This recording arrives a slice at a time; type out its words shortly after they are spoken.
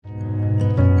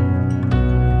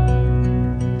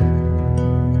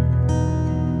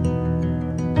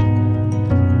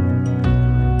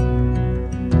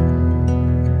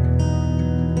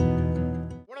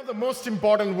One of the most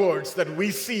important words that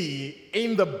we see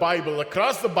in the Bible,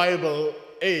 across the Bible,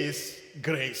 is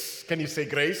grace. Can you say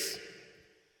grace?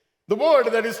 The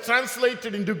word that is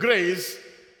translated into grace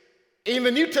in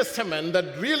the New Testament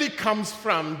that really comes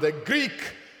from the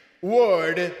Greek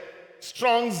word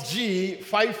Strong's G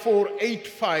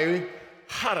 5485,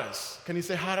 charis. Can you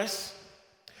say charis?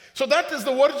 So that is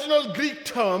the original Greek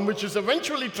term which is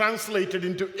eventually translated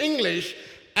into English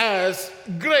as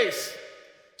grace.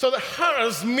 So the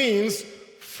charis means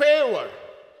favor,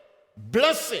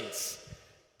 blessings,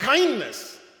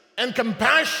 kindness, and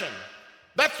compassion.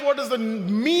 That's what is the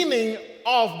meaning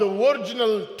of the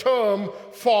original term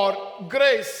for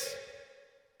grace.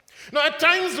 Now, at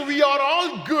times we are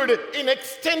all good in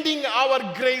extending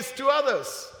our grace to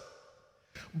others.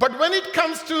 But when it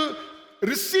comes to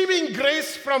receiving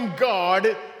grace from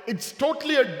God, it's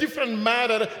totally a different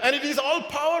matter, and it is all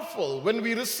powerful when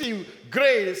we receive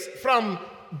grace from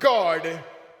God.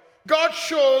 God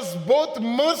shows both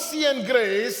mercy and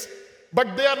grace,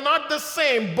 but they are not the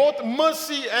same. Both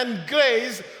mercy and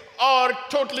grace are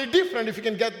totally different. If you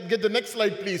can get the next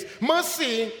slide, please.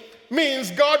 Mercy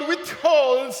means God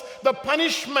withholds the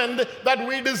punishment that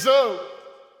we deserve.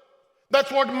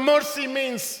 That's what mercy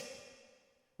means.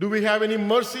 Do we have any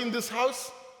mercy in this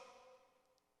house?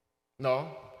 No.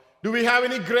 Do we have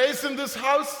any grace in this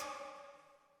house?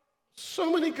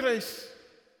 So many grace.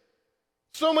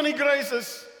 So many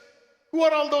graces. Who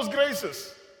are all those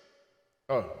graces?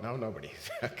 Oh, no, nobody.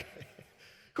 Okay.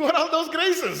 Who are all those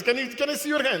graces? Can I see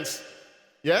your hands?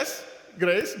 Yes?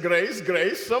 Grace, grace,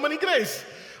 grace. So many grace.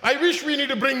 I wish we need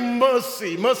to bring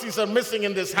mercy. Mercies are missing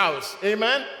in this house.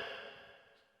 Amen?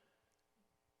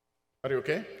 Are you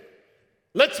okay?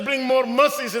 Let's bring more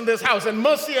mercies in this house. And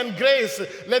mercy and grace,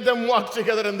 let them walk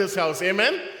together in this house.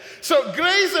 Amen? So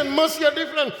grace and mercy are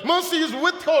different. Mercy is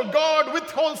withhold. God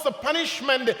withholds the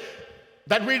punishment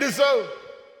that we deserve.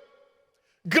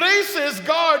 Grace is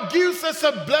God gives us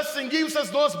a blessing, gives us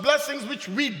those blessings which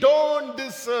we don't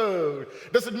deserve.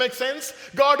 Does it make sense?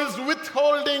 God is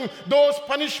withholding those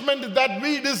punishment that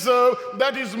we deserve.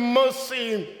 That is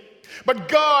mercy. But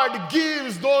God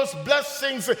gives those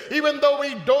blessings even though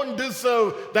we don't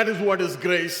deserve. That is what is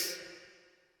grace.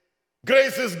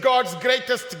 Grace is God's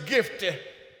greatest gift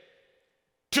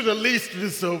to the least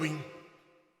deserving.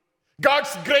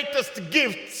 God's greatest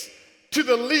gifts to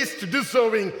the least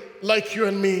deserving, like you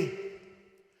and me.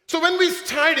 So when we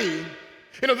study,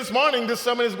 this morning, this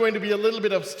sermon is going to be a little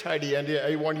bit of study, and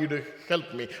I want you to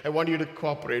help me. I want you to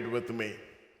cooperate with me.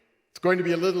 It's going to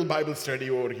be a little Bible study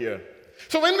over here.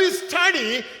 So when we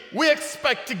study, we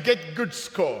expect to get good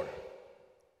score.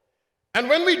 And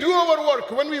when we do our work,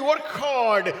 when we work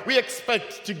hard, we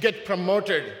expect to get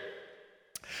promoted.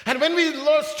 And when we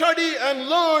study and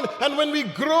learn, and when we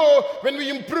grow, when we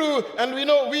improve, and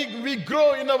we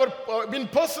grow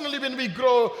personally, when we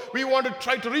grow, we want to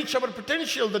try to reach our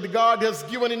potential that God has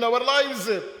given in our lives.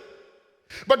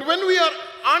 But when we are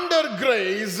under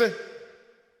grace,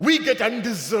 we get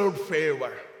undeserved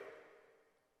favor,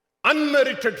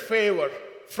 unmerited favor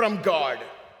from God.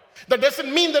 That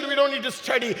doesn't mean that we don't need to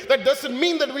study. That doesn't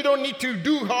mean that we don't need to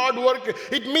do hard work.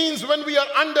 It means when we are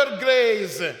under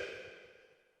grace,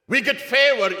 we get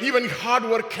favor. Even hard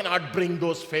work cannot bring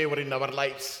those favor in our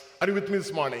lives. Are you with me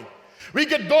this morning? We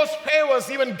get those favors,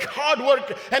 even hard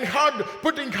work and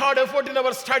putting hard effort in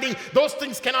our study. Those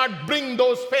things cannot bring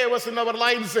those favors in our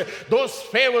lives. Those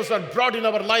favors are brought in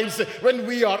our lives when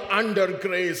we are under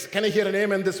grace. Can I hear an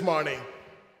amen this morning?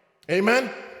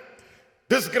 Amen?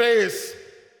 This grace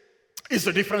is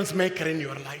the difference maker in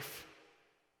your life.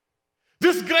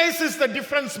 This grace is the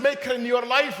difference maker in your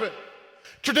life.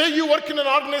 Today you work in an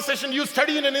organization, you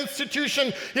study in an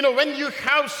institution. When you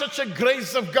have such a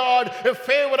grace of God, a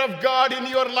favor of God in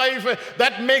your life,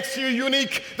 that makes you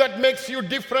unique, that makes you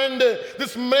different.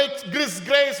 This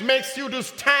grace makes you to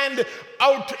stand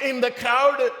out in the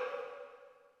crowd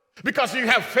because you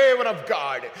have favor of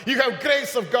God. You have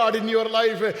grace of God in your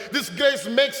life. This grace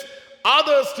makes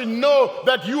others to know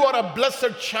that you are a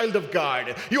blessed child of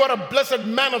God. You are a blessed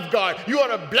man of God. You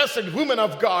are a blessed woman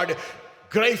of God.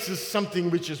 Grace is something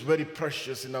which is very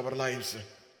precious in our lives.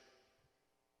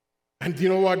 And you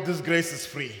know what? This grace is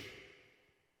free.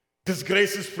 This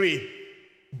grace is free,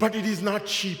 but it is not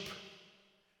cheap.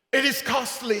 It is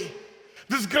costly.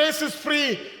 This grace is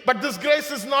free, but this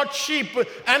grace is not cheap,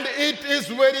 and it is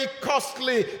very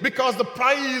costly because the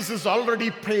price is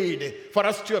already paid for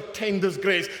us to obtain this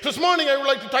grace. This morning I would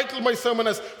like to title my sermon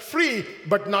as Free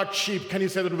but Not Cheap. Can you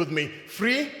say that with me?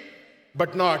 Free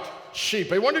but not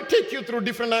cheap. I want to take you through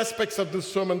different aspects of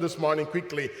this sermon this morning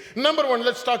quickly. Number one,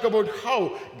 let's talk about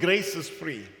how grace is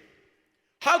free.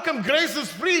 How come grace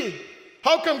is free?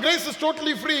 How come grace is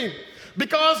totally free?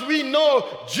 Because we know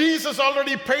Jesus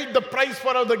already paid the price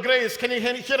for the grace. Can you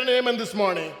hear an amen this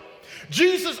morning?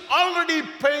 Jesus already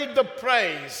paid the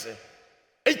price.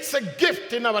 It's a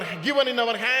gift given in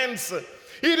our hands.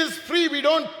 It is free. We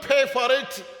don't pay for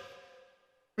it.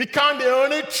 We can't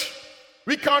earn it.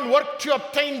 We can't work to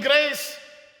obtain grace.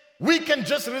 We can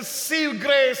just receive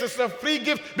grace as a free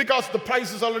gift because the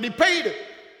price is already paid.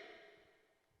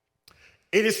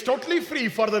 It is totally free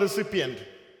for the recipient,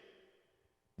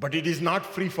 but it is not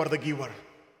free for the giver.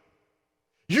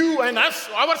 You and us,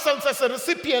 ourselves as a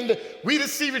recipient, we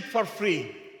receive it for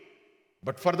free.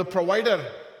 But for the provider,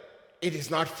 it is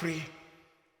not free.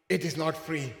 It is not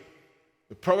free.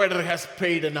 The provider has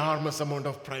paid an enormous amount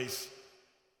of price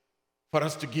for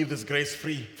us to give this grace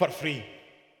for free.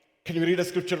 Can you read a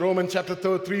scripture? Romans chapter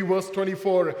 3, verse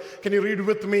 24. Can you read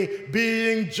with me?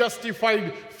 Being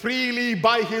justified freely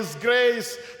by his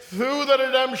grace through the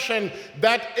redemption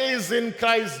that is in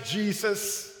Christ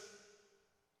Jesus.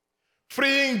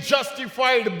 Being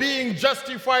justified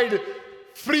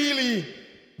freely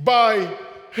by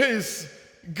his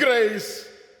grace.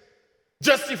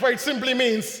 Justified simply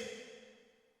means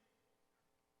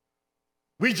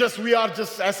we are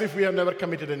just as if we have never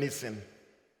committed any sin.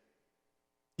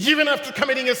 Even after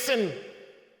committing a sin,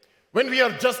 when we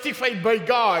are justified by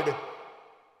God,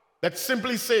 that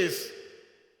simply says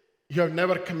you have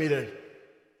never committed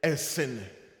a sin.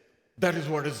 That is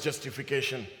what is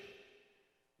justification.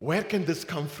 Where can this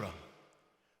come from?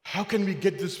 How can we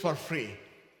get this for free?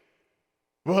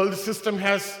 Well, the system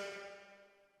has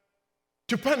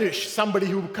to punish somebody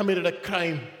who committed a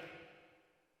crime.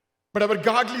 But our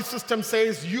godly system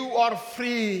says, you are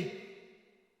free.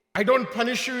 I don't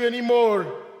punish you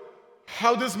anymore.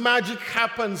 How this magic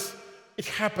happens? It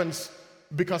happens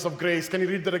because of grace. Can you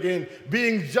read that again?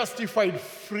 Being justified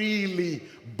freely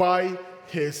by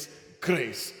his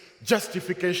grace.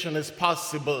 Justification is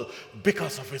possible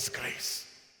because of his grace.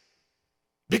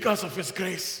 Because of his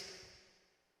grace.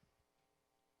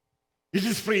 It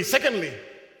is free. Secondly,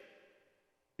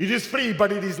 it is free,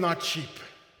 but it is not cheap.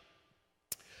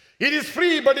 It is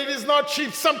free, but it is not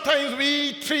cheap. Sometimes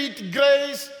we treat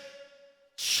grace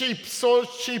cheap, so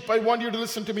cheap. I want you to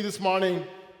listen to me this morning.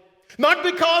 Not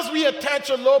because we attach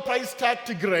a low price tag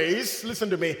to grace, listen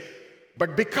to me,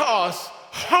 but because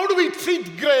how do we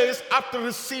treat grace after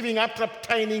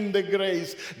obtaining the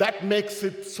grace? That makes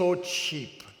it so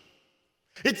cheap.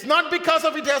 It's not because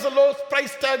of it has a low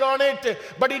price tag on it,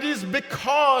 but it is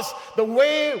because the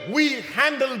way we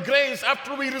handle grace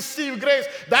after we receive grace,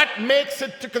 that makes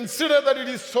it to consider that it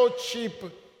is so cheap.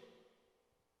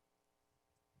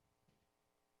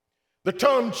 The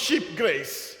term cheap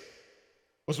grace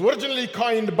was originally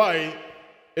coined by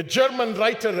a German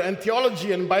writer and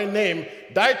theologian by name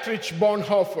Dietrich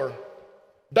Bonhoeffer.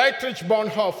 Dietrich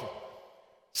Bonhoeffer.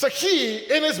 So he,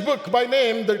 in his book by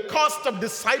name, The Cost of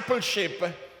Discipleship,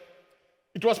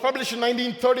 it was published in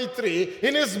 1933.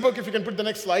 In his book, if you can put the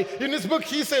next slide, in his book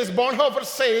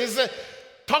Bonhoeffer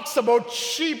talks about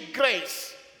cheap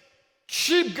grace.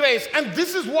 Cheap grace. And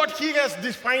this is what he has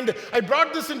defined. I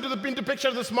brought this into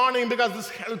picture this morning because this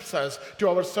helps us to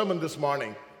our sermon this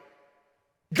morning.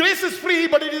 Grace is free,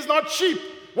 but it is not cheap.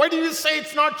 Why do you say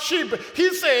it's not cheap?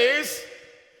 He says,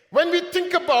 when we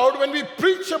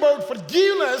preach about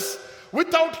forgiveness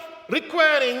without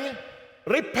requiring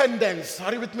repentance.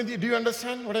 Are you with me? Do you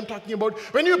understand what I'm talking about?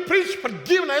 When you preach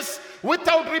forgiveness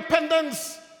without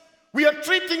repentance, we are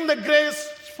treating the grace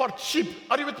for cheap.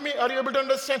 Are you with me? Are you able to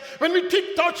understand? When we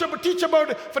teach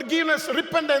about forgiveness,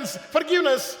 repentance,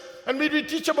 forgiveness, and when we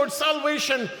teach about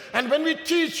salvation, and when we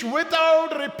teach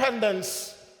without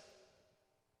repentance,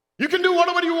 you can do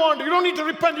whatever you want. You don't need to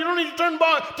repent. You don't need to turn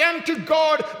back to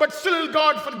God, but still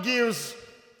God forgives.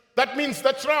 That means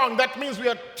that's wrong. That means we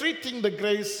are treating the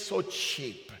grace so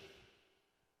cheap.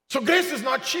 So grace is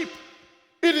not cheap.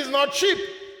 It is not cheap.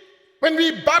 When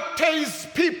we baptize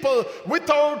people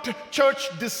without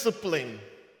church discipline,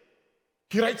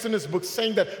 he writes in his book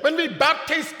saying that when we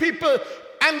baptize people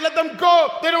and let them go,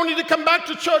 they don't need to come back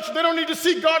to church. They don't need to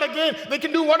see God again. They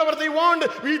can do whatever they want.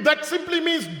 That simply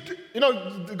means,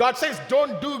 God says,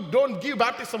 don't give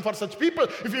baptism for such people.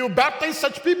 If you baptize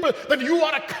such people, then you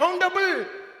are accountable.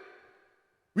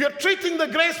 We are treating the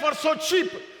grace for so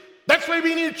cheap. That's why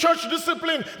we need church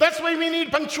discipline. That's why we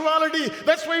need punctuality.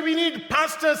 That's why we need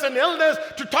pastors and elders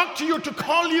to talk to you, to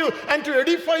call you, and to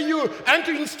edify you, and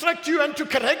to instruct you, and to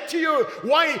correct you.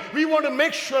 Why? We want to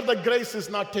make sure that grace is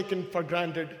not taken for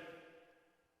granted.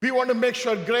 We want to make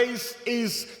sure grace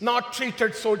is not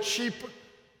treated so cheap.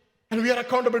 And we are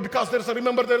accountable because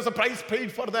remember, there is a price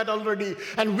paid for that already.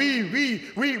 And we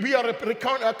are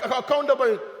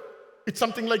accountable. It's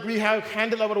something like we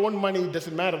handle our own money. It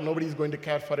doesn't matter. Nobody's going to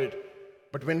care for it.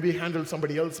 But when we handle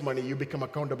somebody else's money, you become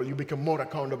accountable. You become more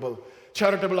accountable.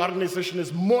 Charitable organization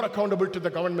is more accountable to the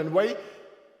government. Why?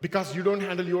 Because you don't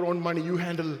handle your own money. You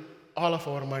handle all of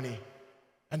our money.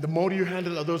 And the more you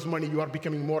handle others' money, you are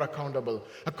becoming more accountable.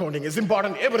 Accounting is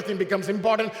important. Everything becomes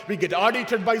important. We get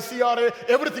audited by CRA.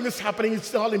 Everything is happening.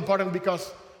 It's all important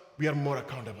because we are more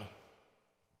accountable.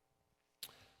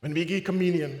 When we give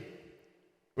communion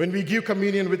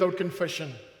without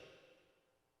confession,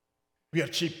 we are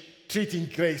treating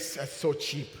grace as so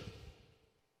cheap.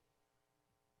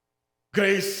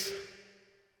 Grace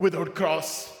without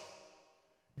cross.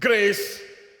 Grace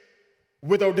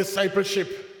without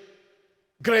discipleship.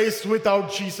 Grace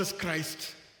without Jesus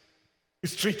Christ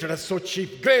is treated as so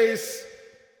cheap. Grace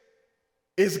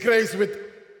is grace with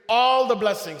all the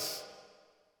blessings,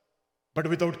 but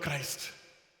without Christ.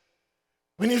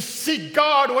 When you seek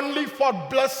God only for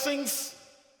blessings,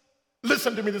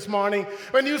 listen to me this morning.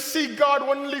 When you seek God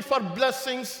only for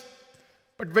blessings,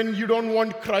 but when you don't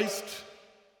want Christ,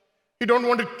 you don't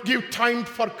want to give time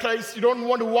for Christ, you don't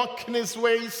want to walk in His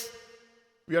ways,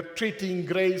 we are treating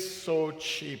grace so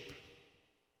cheap.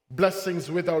 Blessings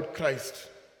without Christ.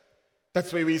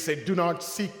 That's why we say, do not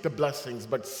seek the blessings,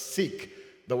 but seek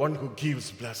the one who gives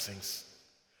blessings.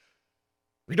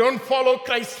 We don't follow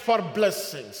Christ for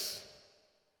blessings.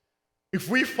 If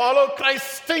we follow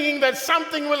Christ thinking that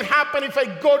something will happen if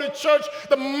I go to church,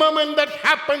 the moment that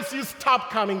happens, you stop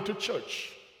coming to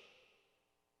church.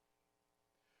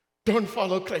 Don't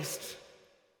follow Christ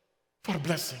for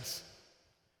blessings.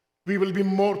 We will be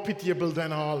more pitiable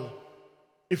than all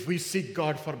if we seek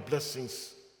God for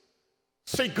blessings.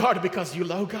 Seek God because you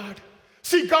love God.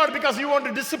 Seek God because you want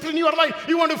to discipline your life.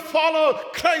 You want to follow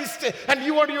Christ and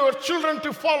you want your children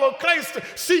to follow Christ.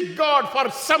 Seek God for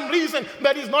some reason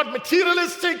that is not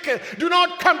materialistic. Do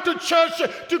not come to church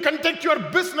to conduct your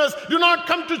business. Do not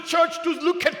come to church to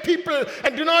look at people.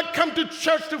 And do not come to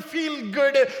church to feel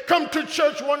good. Come to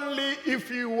church only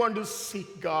if you want to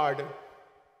seek God.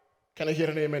 Can I hear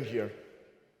an amen here?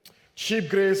 Cheap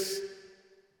grace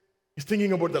is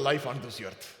thinking about the life on this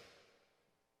earth.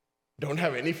 Don't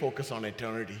have any focus on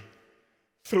eternity.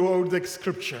 Throughout the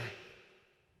scripture,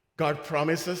 God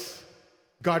promises,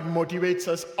 God motivates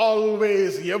us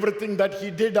always. Everything that He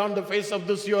did on the face of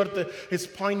this earth is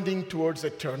pointing towards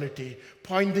eternity.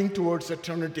 Pointing towards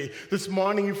eternity. This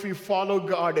morning, if we follow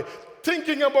God,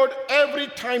 thinking about every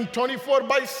time,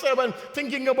 24/7,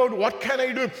 thinking about what can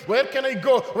I do, where can I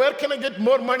go, where can I get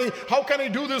more money, how can I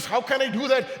do this, how can I do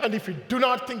that? And if we do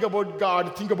not think about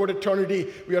God, think about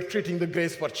eternity, we are treating the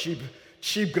grace for cheap.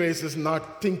 Cheap grace is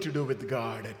nothing to do with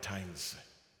God at times.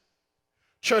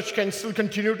 Church can still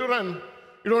continue to run.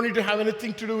 You don't need to have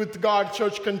anything to do with God.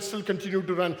 Church can still continue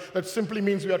to run. That simply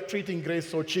means we are treating grace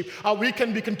so cheap. We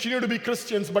can continue to be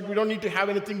Christians, but we don't need to have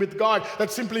anything with God. That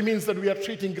simply means that we are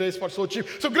treating grace for so cheap.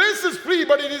 So grace is free,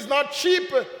 but it is not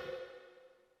cheap.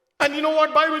 And you know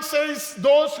what Bible says?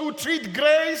 Those who treat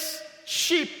grace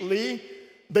cheaply,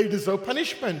 they deserve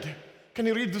punishment. Can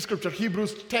you read the scripture?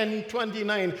 Hebrews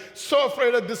 10:29. So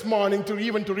afraid of this morning to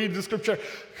read the scripture.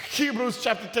 Hebrews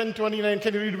chapter 10:29.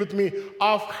 Can you read with me?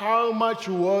 Of how much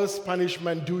worse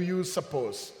punishment do you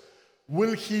suppose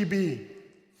will he be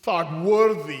thought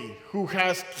worthy who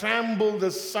has trampled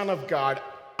the Son of God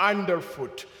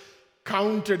underfoot,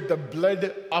 counted the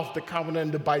blood of the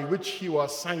covenant by which he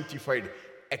was sanctified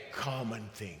a common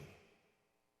thing,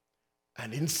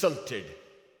 and insulted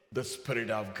the Spirit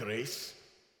of grace?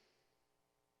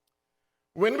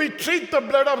 When we treat the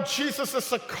blood of Jesus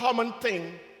as a common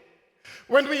thing,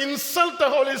 when we insult the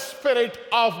Holy Spirit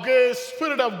of grace,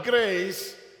 Spirit of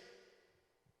grace,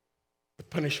 the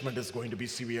punishment is going to be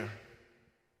severe.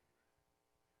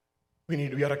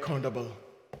 We are accountable.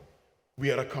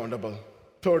 We are accountable.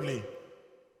 Thirdly,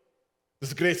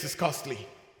 this grace is costly.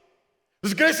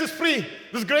 This grace is free.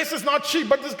 This grace is not cheap,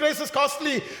 but this grace is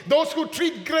costly. Those who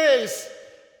treat grace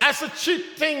as a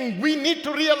cheap thing, we need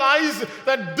to realize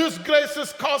that this grace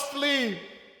is costly.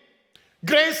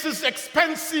 Grace is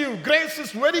expensive. Grace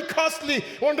is very costly.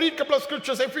 I want to read a couple of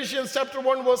scriptures. Ephesians chapter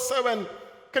 1 verse 7.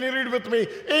 Can you read with me?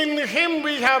 In Him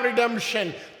we have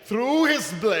redemption through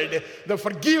His blood, the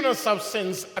forgiveness of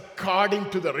sins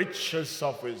according to the riches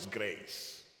of His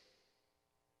grace.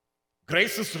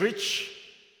 Grace is rich.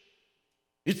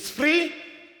 It's free.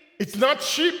 It's not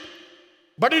cheap.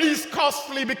 But it is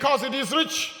costly because it is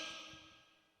rich.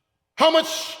 How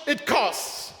much it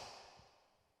costs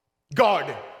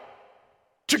God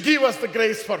to give us the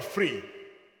grace for free?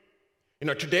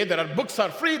 Today there are books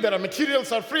are free, there are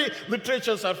materials are free,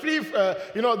 literatures are free,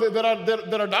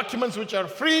 there are documents which are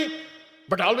free.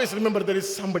 But always remember, there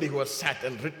is somebody who has sat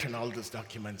and written all these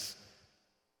documents.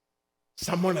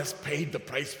 Someone has paid the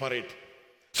price for it.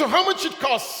 So how much it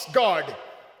costs God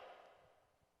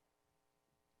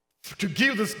to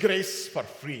give this grace for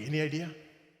free? Any idea?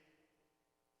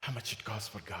 How much it costs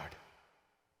for God?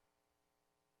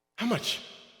 How much?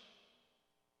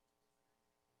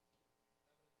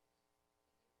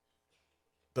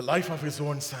 The life of his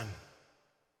own son.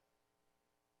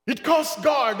 It cost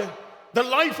God the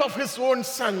life of his own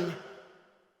son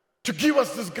to give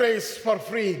us this grace for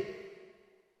free.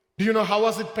 Do you know how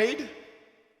was it paid?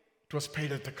 It was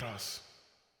paid at the cross.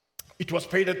 It was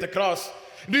paid at the cross.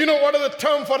 Do you know what is the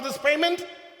term for this payment?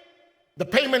 The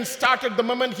payment started the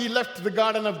moment he left the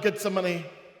Garden of Gethsemane.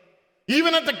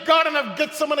 Even at the Garden of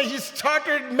Gethsemane, he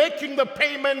started making the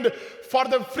payment for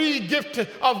the free gift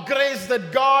of grace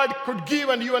that God could give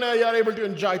and you and I are able to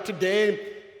enjoy today.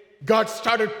 God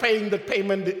started paying the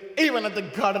payment even at the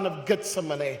Garden of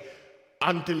Gethsemane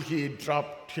until he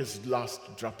dropped his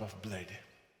last drop of blood.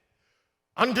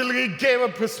 Until he gave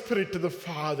up his spirit to the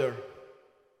Father.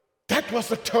 That was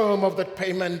the term of that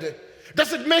payment.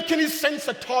 Does it make any sense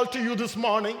at all to you this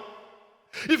morning?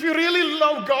 If you really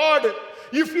love God,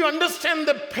 if you understand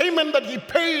the payment that he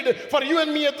paid for you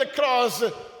and me at the cross,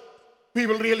 we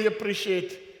will really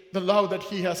appreciate the love that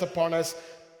he has upon us.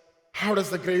 How does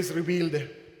the grace revealed?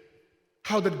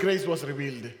 How that grace was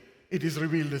revealed? It is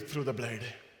revealed through the blood.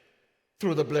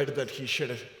 Through the blood that he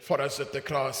shed for us at the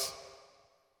cross.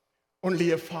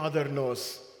 Only a father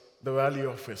knows the value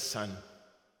of his son.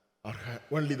 Or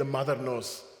only the mother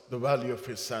knows the value of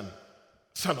his son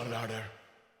or daughter.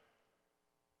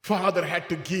 Father had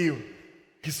to give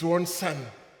his own son.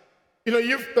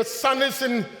 If the son is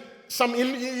in some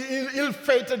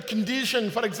ill-fated condition,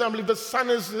 for example, if his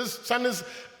son is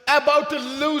about to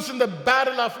lose in the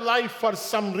battle of life for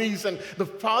some reason, the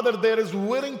father there is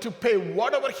willing to pay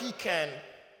whatever he can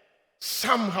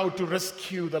somehow to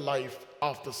rescue the life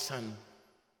of the son.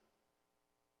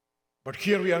 But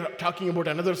here we are talking about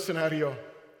another scenario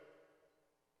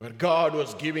where God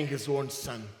was giving his own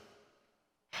son.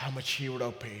 How much he would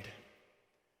have paid.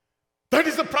 That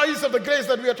is the price of the grace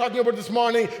that we are talking about this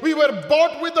morning. We were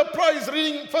bought with a price.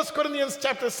 Reading 1 Corinthians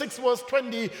chapter 6 verse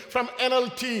 20 from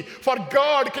NLT. For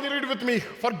God, can you read it with me?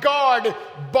 For God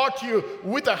bought you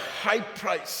with a high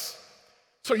price.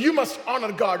 So you must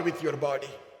honor God with your body.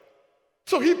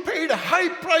 So he paid a high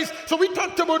price. So we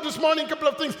talked about this morning a couple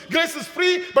of things. Grace is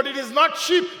free, but it is not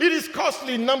cheap. It is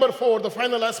costly. Number 4, the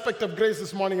final aspect of grace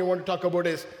this morning I want to talk about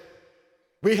is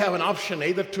we have an option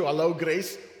either to allow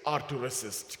grace or to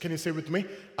resist. Can you say with me?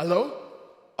 Allow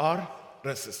or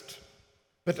resist.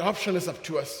 That option is up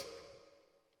to us.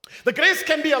 The grace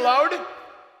can be allowed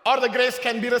or the grace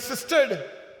can be resisted.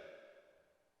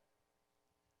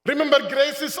 Remember,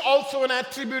 grace is also an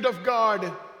attribute of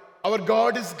God. Our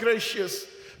God is gracious.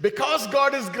 Because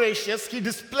God is gracious, he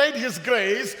displayed his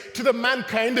grace to the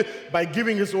mankind by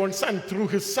giving his own son through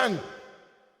his son.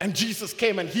 And Jesus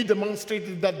came and he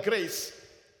demonstrated that grace.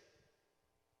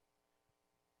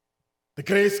 The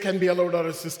grace can be allowed or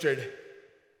resisted.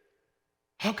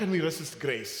 How can we resist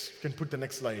grace? You can put the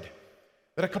next slide.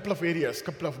 There are a couple of areas,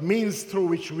 couple of means through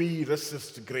which we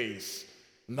resist grace.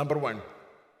 Number 1,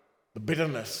 the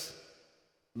bitterness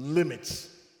limits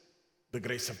the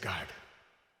grace of God.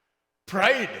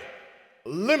 Pride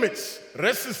limits,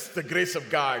 resists the grace of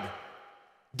God.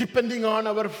 Depending on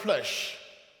our flesh,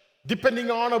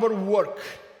 depending on our work,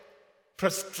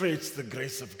 frustrates the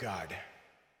grace of God.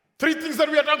 3 things that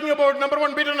we are talking about. Number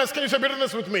 1, bitterness. Can you say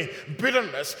bitterness with me?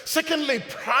 Bitterness. Secondly,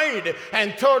 pride.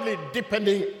 And thirdly,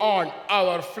 depending on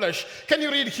our flesh. Can you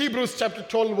read Hebrews chapter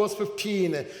 12 verse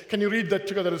 15? Can you read that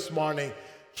together this morning?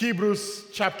 Hebrews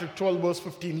chapter 12 verse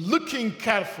 15. Looking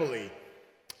carefully,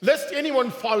 lest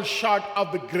anyone fall short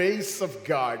of the grace of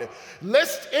God,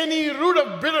 lest any root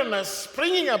of bitterness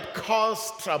springing up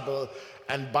cause trouble,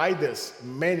 and by this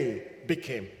many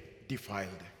became defiled.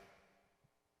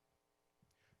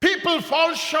 People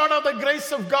fall short of the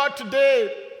grace of God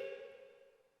today.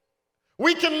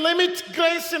 We can limit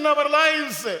grace in our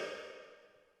lives.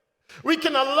 We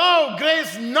can allow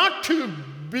grace not to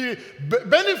be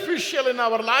beneficial in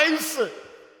our lives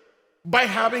by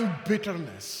having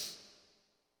bitterness.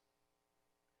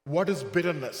 What is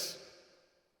bitterness?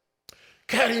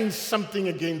 carrying something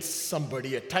against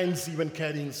somebody, at times even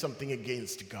carrying something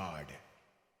against God.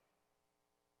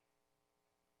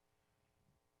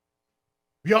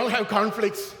 We all have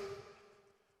conflicts.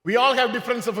 We all have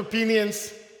difference of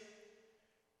opinions.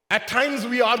 At times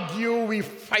we argue, we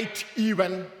fight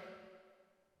even.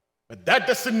 But that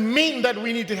doesn't mean that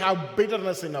we need to have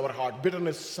bitterness in our heart.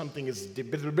 Bitterness is something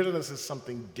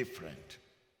different.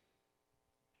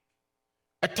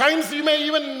 At times you may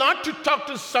even not to talk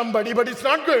to somebody, but it's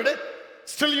not good.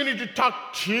 Still you need to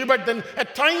talk to, but then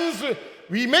at times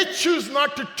we may choose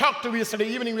not to talk to. Yesterday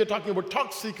evening we were talking about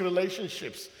toxic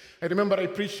relationships. I remember I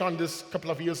preached on this a couple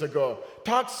of years ago.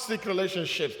 Toxic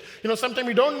relationships. Sometimes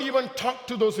we don't even talk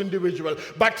to those individuals,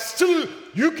 but still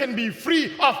you can be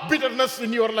free of bitterness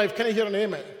in your life. Can I hear an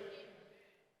amen?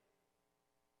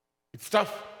 It's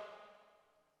tough.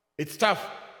 It's tough.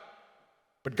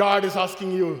 But God is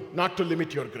asking you not to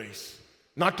limit your grace.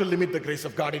 Not to limit the grace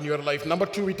of God in your life. Number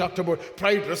 2, we talked about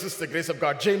pride resists the grace of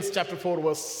God. James chapter 4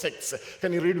 verse 6.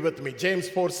 Can you read with me? James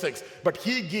 4:6. But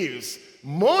he gives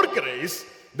more grace.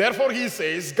 Therefore he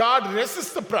says, God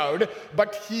resists the proud,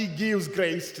 but he gives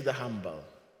grace to the humble.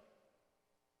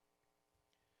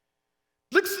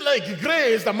 Looks like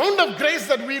grace, the amount of grace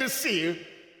that we receive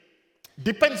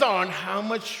depends on how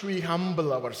much we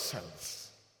humble ourselves.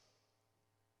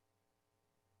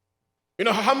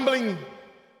 Humbling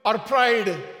our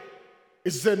pride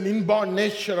is an inborn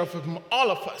nature of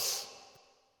all of us.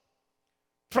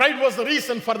 Pride was the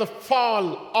reason for the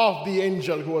fall of the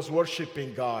angel who was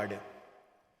worshiping God.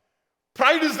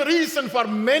 Pride is the reason for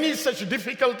many such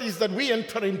difficulties that we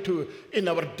enter into in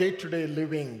our day-to-day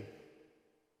living.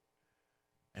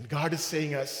 And God is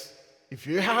saying us, if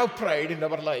you have pride in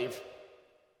our life,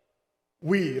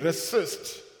 we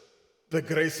resist the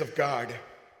grace of God.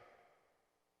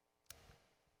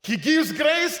 He gives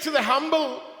grace to the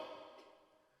humble,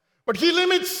 but he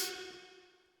limits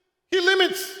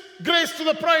grace to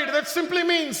the pride. That simply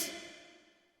means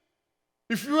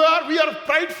if we are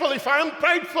prideful, if I am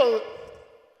prideful,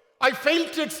 I fail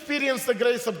to experience the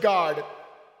grace of God.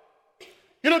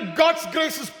 God's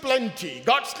grace is plenty.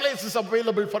 God's grace is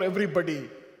available for everybody.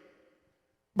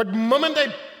 But the moment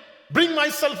I bring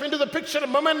myself into the picture, the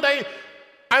moment I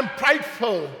am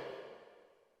prideful,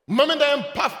 the moment I am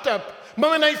puffed up, the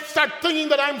moment I start thinking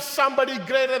that I'm somebody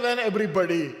greater than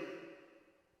everybody,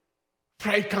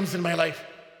 pride comes in my life.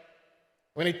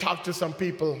 When I talk to some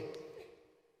people,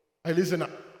 I listen,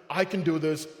 I can do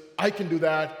this, I can do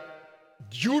that.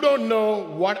 You don't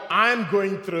know what I'm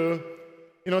going through.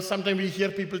 Sometimes we hear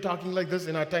people talking like this.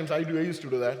 At times I used to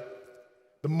do that.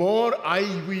 The more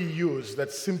we use,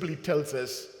 that simply tells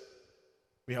us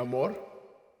we have more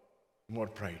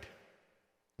pride.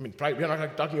 Pride, we are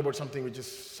not talking about something which is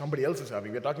somebody else is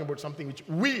having. We are talking about something which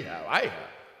we have, I have.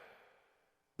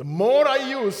 The more I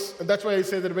use, and that's why I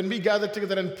say that when we gather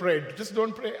together and pray, just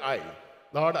don't pray I.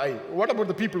 Lord, I. What about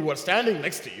the people who are standing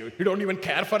next to you? You don't even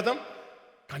care for them?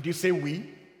 Can't you say we?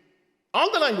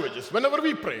 All the languages, whenever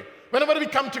we pray, whenever we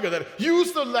come together,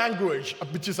 use the language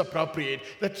which is appropriate.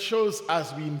 That shows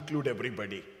us we include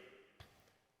everybody.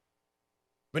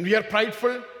 When we are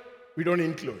prideful, we don't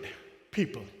include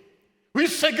people. We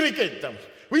segregate them.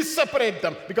 We separate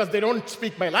them because they don't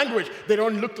speak my language. They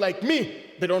don't look like me.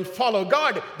 They don't follow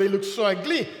God. They look so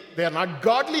ugly. They are not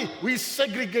godly. We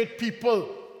segregate people.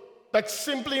 That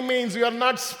simply means we are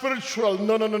not spiritual.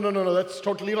 No. That's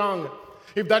totally wrong.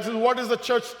 If that is what is the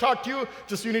church taught you,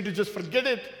 you need to just forget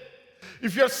it.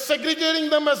 If you're segregating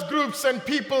them as groups and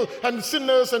people and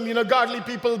sinners and godly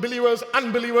people, believers,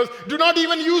 unbelievers, do not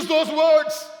even use those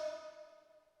words.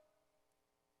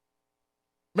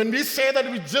 When we say that,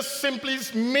 it just simply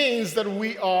means that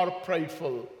we are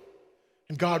prideful.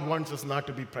 And God wants us not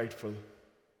to be prideful.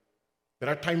 There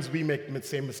are times we make the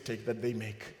same mistake that they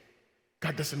make.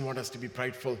 God doesn't want us to be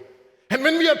prideful. And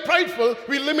when we are prideful,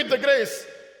 we limit the grace.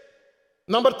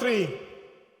 Number 3,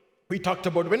 we talked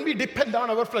about when we depend on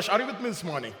our flesh. Are you with me this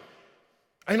morning?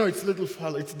 I know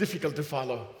it's difficult to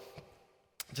follow.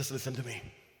 Just listen to me.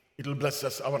 It'll bless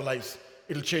us, our lives.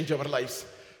 It'll change our lives.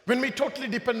 When we totally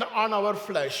depend on our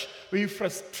flesh, we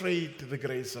frustrate the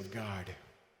grace of God.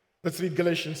 Let's read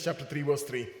Galatians chapter 3, verse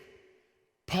 3.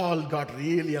 Paul got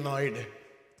really annoyed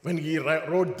when he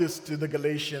wrote this to the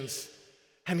Galatians.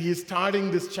 And he's starting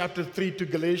this chapter 3 to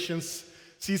Galatians.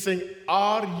 He's saying,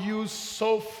 are you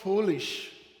so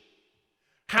foolish?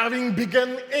 Having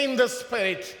begun in the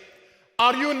Spirit,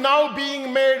 are you now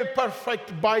being made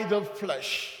perfect by the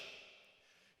flesh?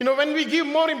 When we give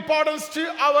more importance to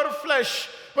our flesh,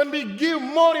 when we give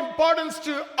more importance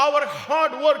to our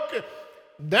hard work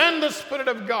than the Spirit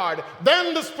of God,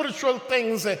 than the spiritual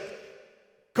things,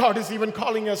 God is even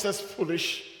calling us as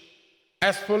foolish.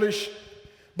 As foolish.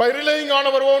 By relying on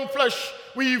our own flesh,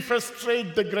 we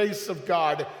frustrate the grace of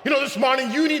God. This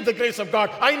morning you need the grace of God.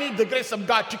 I need the grace of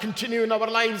God to continue in our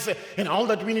lives. And all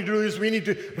that we need to do is we need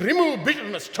to remove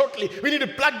bitterness totally. We need to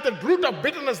pluck the root of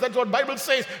bitterness. That's what the Bible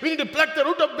says. We need to pluck the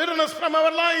root of bitterness from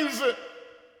our lives.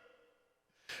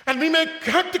 And we may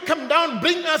have to come down,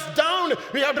 bring us down.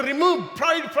 We have to remove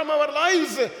pride from our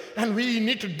lives. And we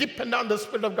need to depend on the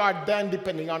Spirit of God than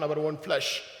depending on our own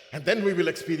flesh. And then we will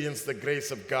experience the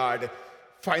grace of God.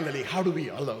 Finally, how do we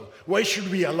allow? Why should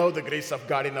we allow the grace of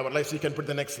God in our lives? You can put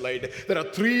the next slide. There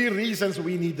are 3 reasons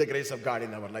we need the grace of God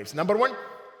in our lives. Number 1,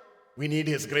 we need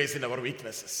His grace in our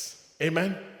weaknesses.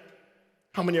 Amen?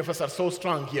 How many of us are so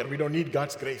strong here? We don't need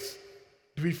God's grace.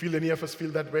 Do we feel any of us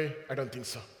feel that way? I don't think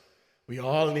so. We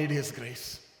all need His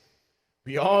grace.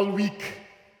 We all weak.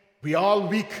 We all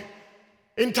weak.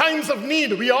 In times of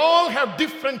need, we all have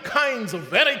different kinds of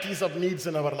varieties of needs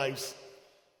in our lives.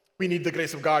 We need the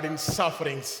grace of God in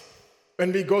sufferings.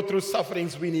 When we go through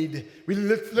sufferings,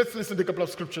 let's listen to a couple of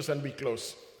scriptures and we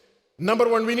close. Number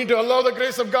 1, we need to allow the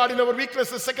grace of God in our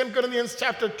weaknesses. 2 Corinthians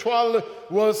chapter 12,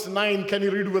 verse 9. Can you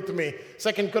read with me?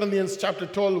 2 Corinthians chapter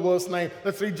 12, verse 9.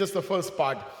 Let's read just the first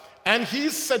part. And He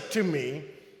said to me,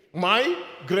 my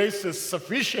grace is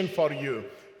sufficient for you,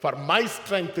 for my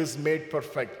strength is made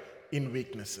perfect in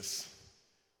weaknesses.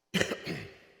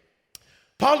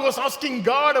 Paul was asking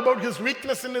God about his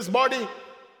weakness in his body,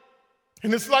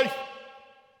 in his life.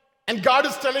 And God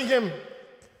is telling him,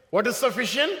 what is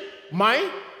sufficient?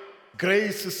 My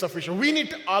grace is sufficient. We need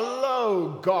to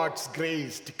allow God's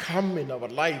grace to come in our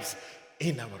lives,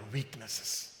 in our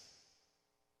weaknesses.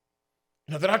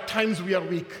 There are times we are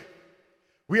weak.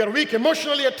 We are weak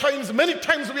emotionally at times. Many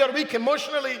times we are weak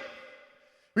emotionally.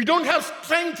 We don't have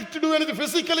strength to do anything.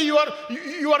 Physically, you are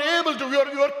able to,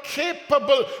 you are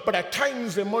capable. But at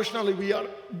times, emotionally, we are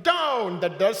down.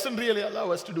 That doesn't really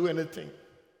allow us to do anything.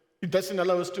 It doesn't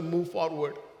allow us to move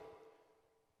forward.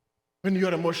 When you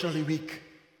are emotionally weak.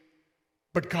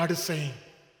 But God is saying,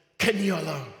 can you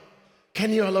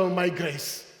allow my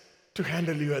grace to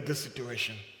handle you at this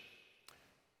situation?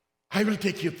 I will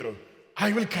take you through.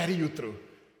 I will carry you through.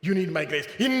 You need my grace.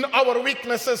 In our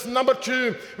weaknesses, number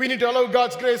 2, we need to allow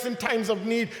God's grace in times of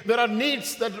need. There are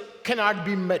needs that cannot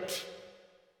be met.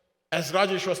 As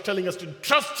Rajesh was telling us to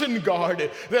trust in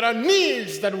God, there are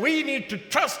needs that we need to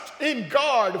trust in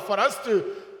God for us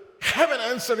to have an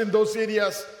answer in those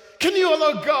areas. Can you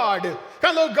allow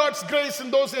God's grace in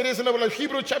those areas in our life?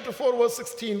 Hebrews chapter 4, verse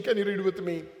 16. Can you read with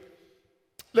me?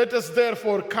 Let us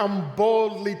therefore come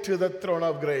boldly to the throne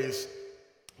of grace,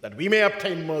 that we may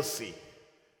obtain mercy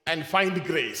and find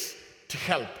grace to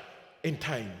help in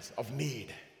times of need.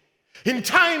 In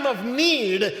time of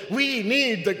need, we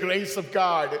need the grace of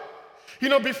God.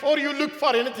 Before you look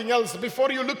for anything else,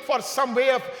 before you look for some way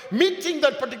of meeting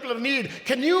that particular need,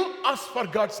 can you ask for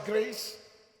God's grace?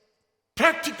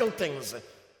 Practical things.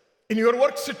 In your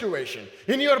work situation,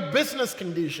 in your business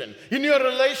condition, in your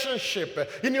relationship,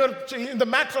 in the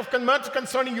matter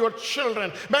concerning your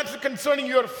children, matter concerning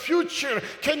your future,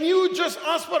 can you just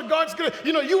ask for God's grace?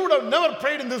 You would have never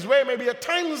prayed in this way. Maybe at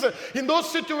times in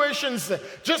those situations,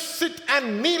 just sit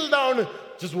and kneel down.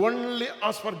 Just only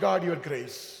ask for God your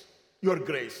grace. Your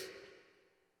grace.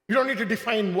 You don't need to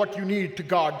define what you need to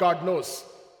God. God knows.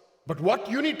 But what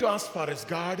you need to ask for is,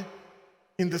 God,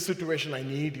 in this situation, I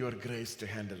need your grace to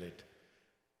handle it.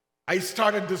 I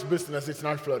started this business, it's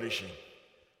not flourishing.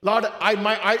 Lord,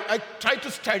 I try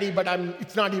to study, but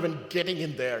it's not even getting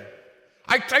in there.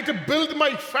 I try to build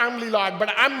my family, Lord,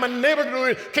 but I'm unable to do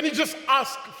it. Can you just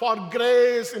ask for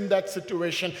grace in that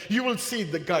situation? You will see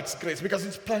the God's grace, because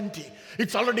it's plenty.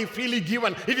 It's already freely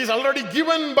given. It is already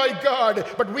given by God,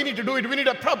 but we need to do it. We need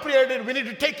to appropriate it. We need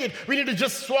to take it. We need to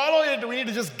just swallow it. We need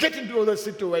to just get into the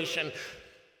situation.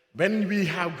 When we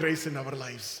have grace in our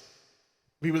lives,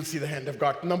 we will see the hand of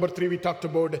God. Number 3, we talked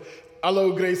about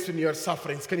allow grace in your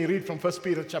sufferings. Can you read from 1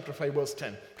 Peter chapter 5, verse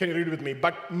 10? Can you read with me?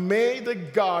 But may the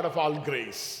God of all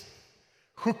grace,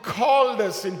 who called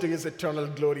us into his eternal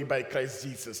glory by Christ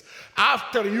Jesus,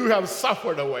 after you have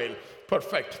suffered a while,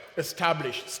 perfect,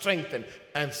 establish, strengthen,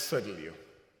 and settle you.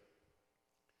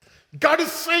 God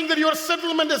is saying that your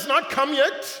settlement has not come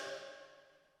yet.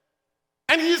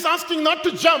 And he is asking not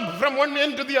to jump from one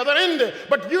end to the other end,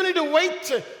 but you need to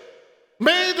wait.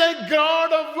 May the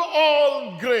God of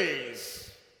all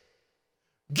grace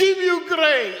give you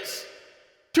grace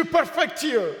to perfect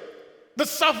you. The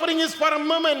suffering is for a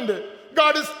moment.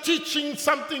 God is teaching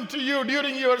something to you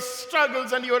during your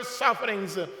struggles and your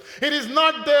sufferings. It is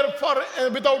not there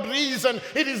without reason.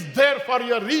 It is there for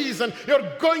your reason.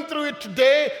 You're going through it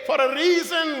today for a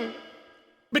reason.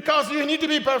 Because you need to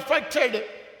be perfected.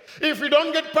 If you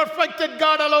don't get perfected,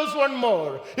 God allows one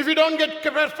more. If you don't get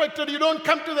perfected, you don't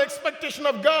come to the expectation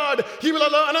of God. He will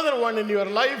allow another one in your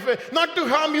life, not to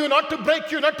harm you, not to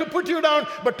break you, not to put you down,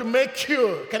 but to make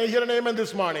you. Can I hear an amen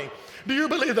this morning? Do you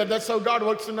believe that that's how God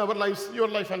works in our lives, your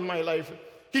life and my life?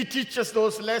 He teaches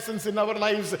those lessons in our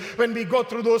lives. When we go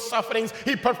through those sufferings,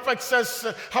 He perfects us.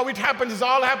 How it happens, it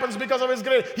all happens because of His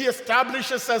grace. He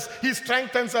establishes us, He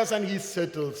strengthens us, and He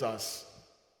settles us.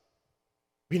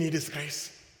 We need His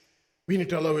grace. We need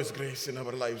to allow His grace in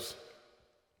our lives.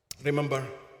 Remember,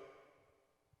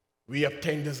 we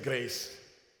obtained this grace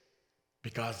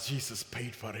because Jesus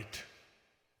paid for it.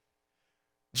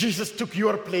 Jesus took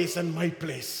your place and my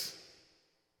place,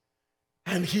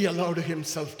 and He allowed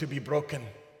Himself to be broken.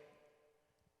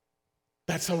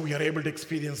 That's how we are able to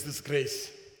experience this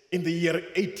grace. In the year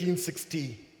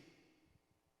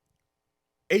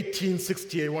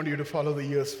 1860, I want you to follow the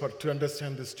years to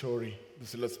understand this story,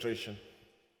 this illustration.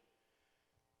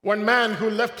 One man who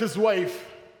left his wife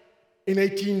in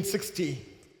 1860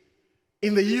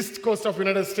 in the east coast of the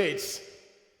United States,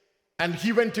 and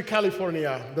he went to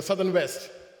California, the southern west,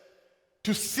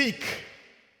 to seek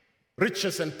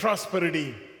riches and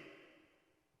prosperity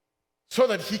so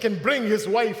that he can bring his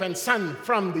wife and son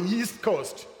from the east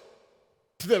coast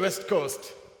to the west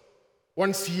coast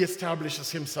once he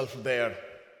establishes himself there.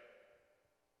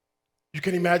 You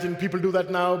can imagine people do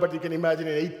that now, but you can imagine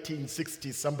in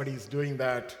 1860 somebody is doing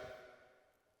that.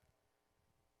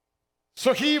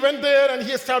 So he went there and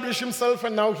he established himself,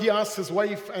 and now he asked his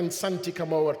wife and son to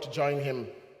come over to join him.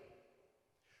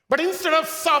 But instead of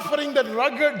suffering that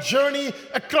rugged journey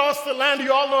across the land,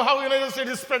 you all know how the United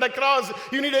States is spread across.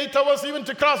 You need 8 hours even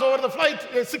to cross over the flight,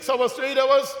 6 hours to 8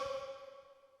 hours.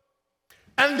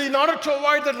 And in order to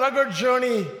avoid that rugged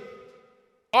journey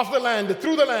of the land,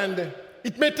 through the land,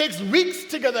 it may take weeks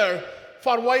together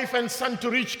for wife and son to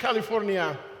reach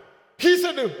California.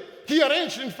 He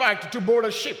arranged, in fact, to board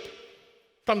a ship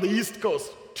from the East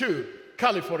Coast to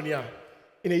California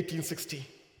in 1860.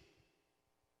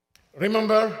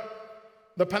 Remember,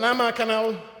 the Panama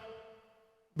Canal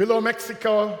below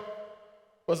Mexico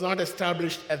was not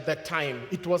established at that time.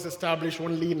 It was established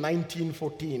only in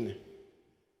 1914.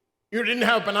 You didn't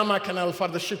have Panama Canal for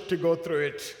the ship to go through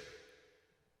it.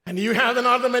 And you have the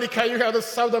North America, you have the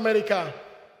South America.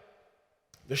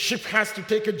 The ship has to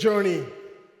take a journey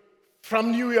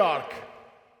from New York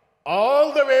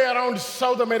all the way around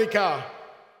South America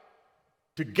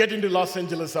to get into Los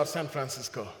Angeles or San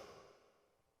Francisco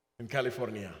in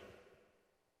California.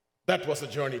 That was a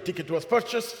journey. Ticket was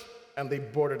purchased and they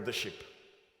boarded the ship.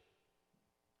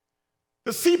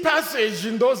 The sea passage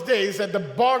in those days at the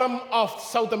bottom of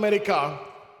South America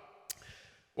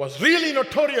was really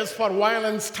notorious for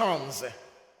violent storms.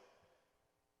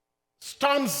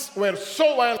 Storms were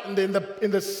so violent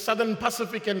in the southern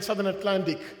Pacific and southern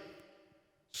Atlantic,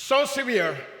 so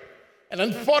severe. And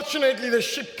unfortunately, the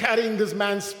ship carrying this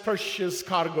man's precious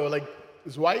cargo, like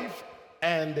his wife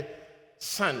and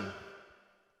son,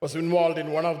 was involved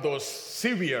in one of those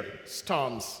severe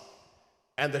storms,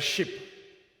 and the ship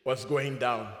was going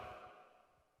down.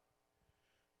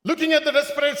 Looking at the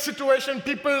desperate situation,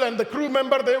 people and the crew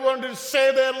member, they wanted to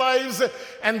save their lives,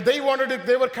 and they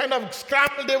were kind of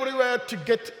scrambled everywhere to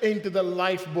get into the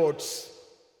lifeboats.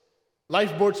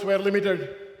 Lifeboats were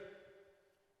limited.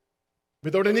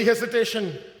 Without any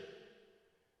hesitation,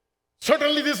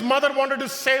 certainly this mother wanted to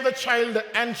save the child,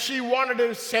 and she wanted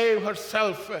to save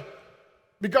herself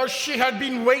because she had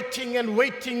been waiting and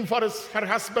waiting for her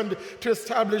husband to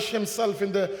establish himself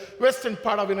in the western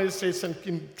part of the United States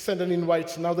and send an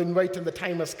invite. Now the invite and the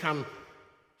time has come.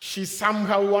 She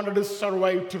somehow wanted to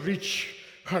survive to reach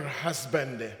her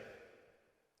husband.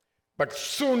 But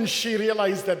soon she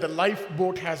realized that the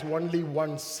lifeboat has only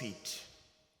one seat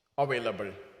available.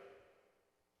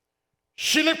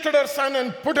 She lifted her son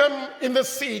and put him in the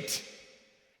seat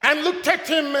and looked at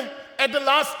him at the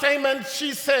last time, and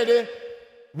she said,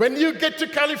 "When you get to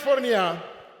California,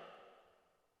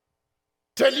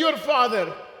 tell your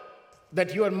father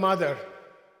that your mother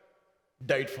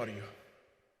died for you.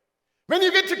 When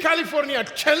you get to California,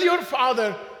 tell your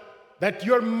father that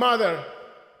your mother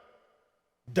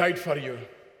died for you."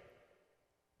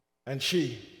 And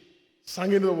she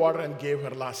sunk into the water and gave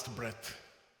her last breath.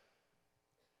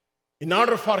 In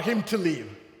order for him to leave,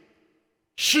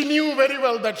 she knew very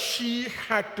well that she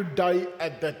had to die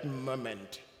at that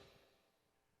moment.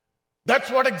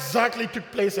 That's what exactly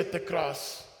took place at the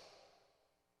cross.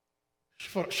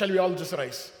 Shall we all just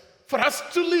rise? For us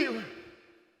to live,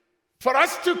 for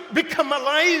us to become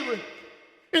alive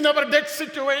in our death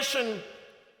situation,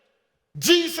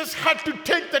 Jesus had to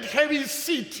take that heavy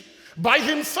seat by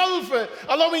himself,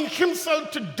 allowing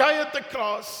himself to die at the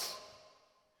cross.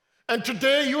 And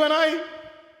today, you and I,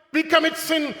 we commit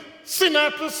sin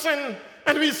after sin,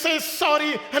 and we say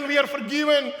sorry, and we are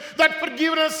forgiven. That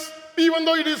forgiveness, even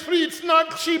though it is free, it's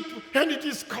not cheap, and it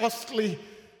is costly,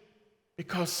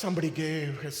 because somebody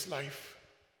gave his life.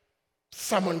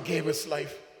 Someone gave his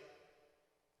life.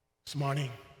 This morning,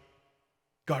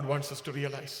 God wants us to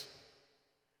realize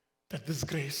that this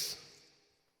grace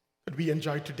that we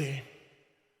enjoy today,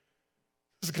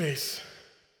 this grace,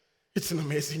 it's an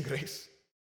amazing grace.